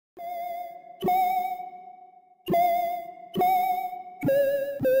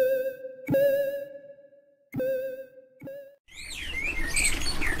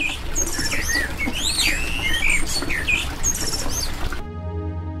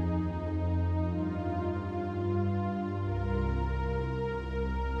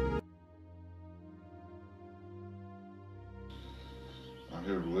I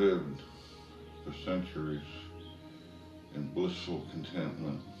have lived for centuries in blissful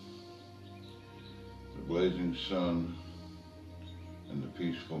contentment. The blazing sun and the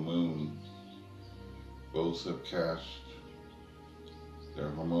peaceful moon both have cast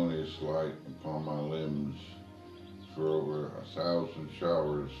their harmonious light upon my limbs for over 1,000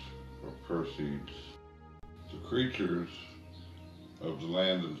 showers of proceeds. The creatures of the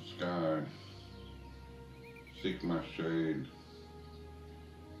land and the sky seek my shade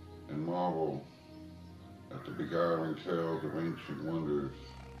and marvel at the beguiling tales of ancient wonders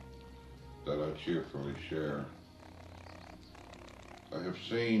that I cheerfully share. I have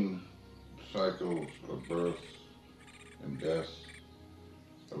seen the cycles of birth and death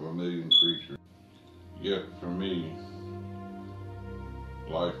of a million creatures, yet for me,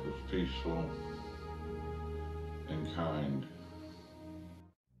 life was peaceful and kind.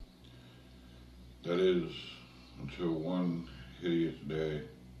 That is, until one hideous day,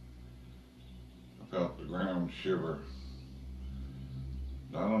 I felt the ground shiver,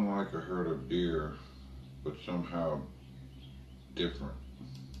 not unlike a herd of deer, but somehow different.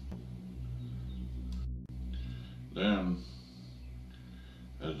 Then,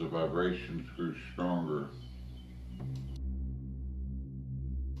 as the vibrations grew stronger,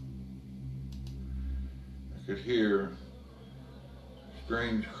 I could hear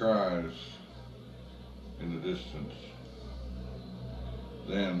strange cries in the distance.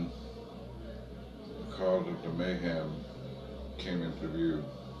 Then, the cause of the mayhem came into view.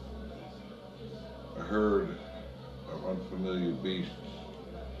 A herd of unfamiliar beasts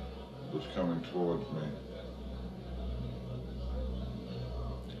was coming towards me.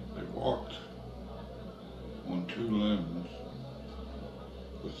 They walked on two limbs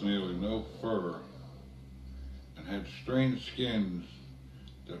with nearly no fur and had strange skins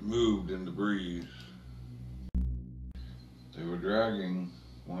that moved in the breeze. They were dragging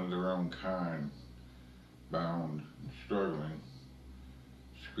one of their own kind, bound and struggling,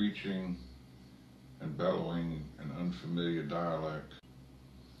 screeching and bellowing in unfamiliar dialect.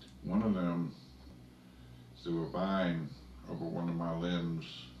 One of them threw a vine over one of my limbs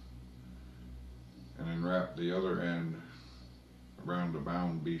and then wrapped the other end around the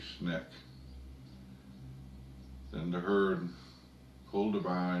bound beast's neck. Then the herd pulled the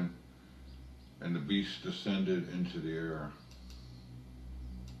vine and the beast descended into the air.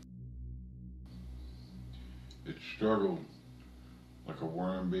 It struggled like a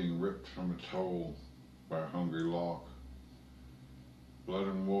worm being ripped from its hole by a hungry lock. Blood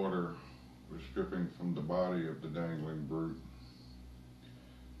and water was dripping from the body of the dangling brute.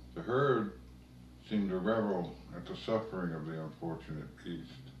 The herd seemed to revel at the suffering of the unfortunate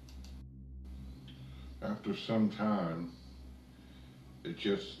beast. After some time, it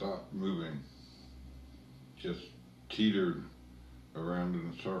just stopped moving, just teetered around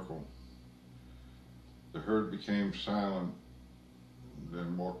in a circle. The herd became silent,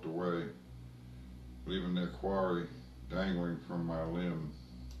 then walked away, leaving their quarry dangling from my limb.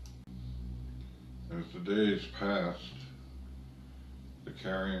 As the days passed, the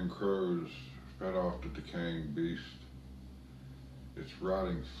carrion crows fed off the decaying beast. Its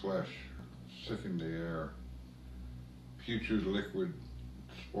rotting flesh sickened the air. Putrid liquid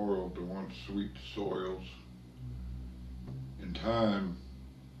spoiled the once sweet soils. In time,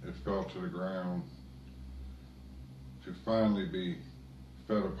 it fell to the ground, to finally be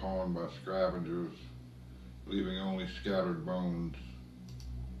fed upon by scavengers, leaving only scattered bones.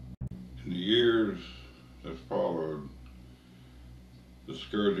 In the years that followed, the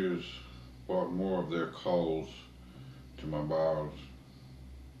scourges brought more of their culls to my boughs.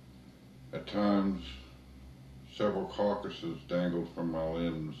 At times, several carcasses dangled from my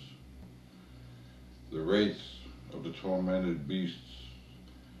limbs. The wraiths of the tormented beasts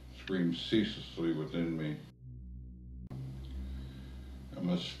screamed ceaselessly within me. I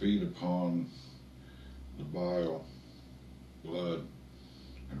must feed upon the bile, blood,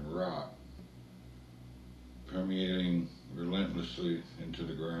 and rot, permeating relentlessly into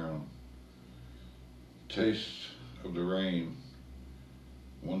the ground. The taste of the rain,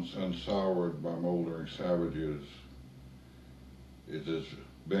 once unsoured by moldering savages, is as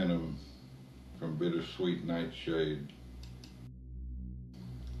venom from bittersweet nightshade.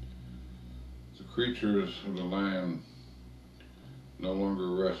 The creatures of the land no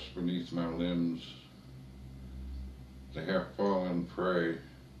longer rest beneath my limbs. They have fallen prey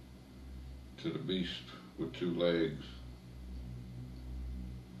to the beast with two legs.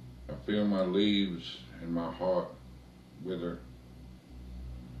 I feel my leaves and my heart wither.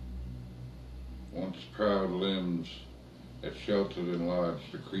 Once proud limbs that sheltered and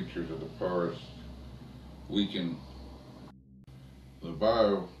lodged the creatures of the forest weaken The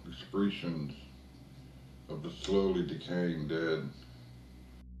vile excretions of the slowly decaying dead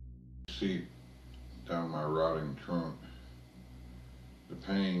seep down my rotting trunk. The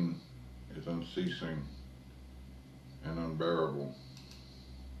pain is unceasing and unbearable.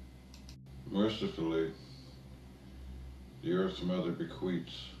 Mercifully, the Earth's Mother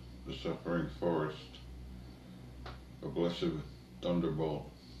bequeaths the suffering forest a blessed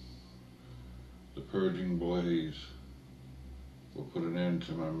thunderbolt. The purging blaze will put an end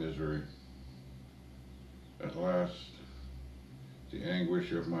to my misery. At last, the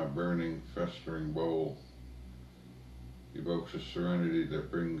anguish of my burning, festering bowl evokes a serenity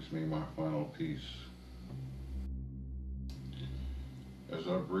that brings me my final peace. As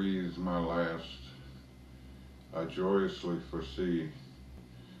I breathe my last, I joyously foresee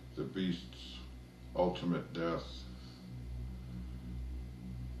the beast's ultimate death,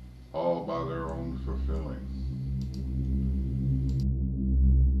 all by their own fulfilling.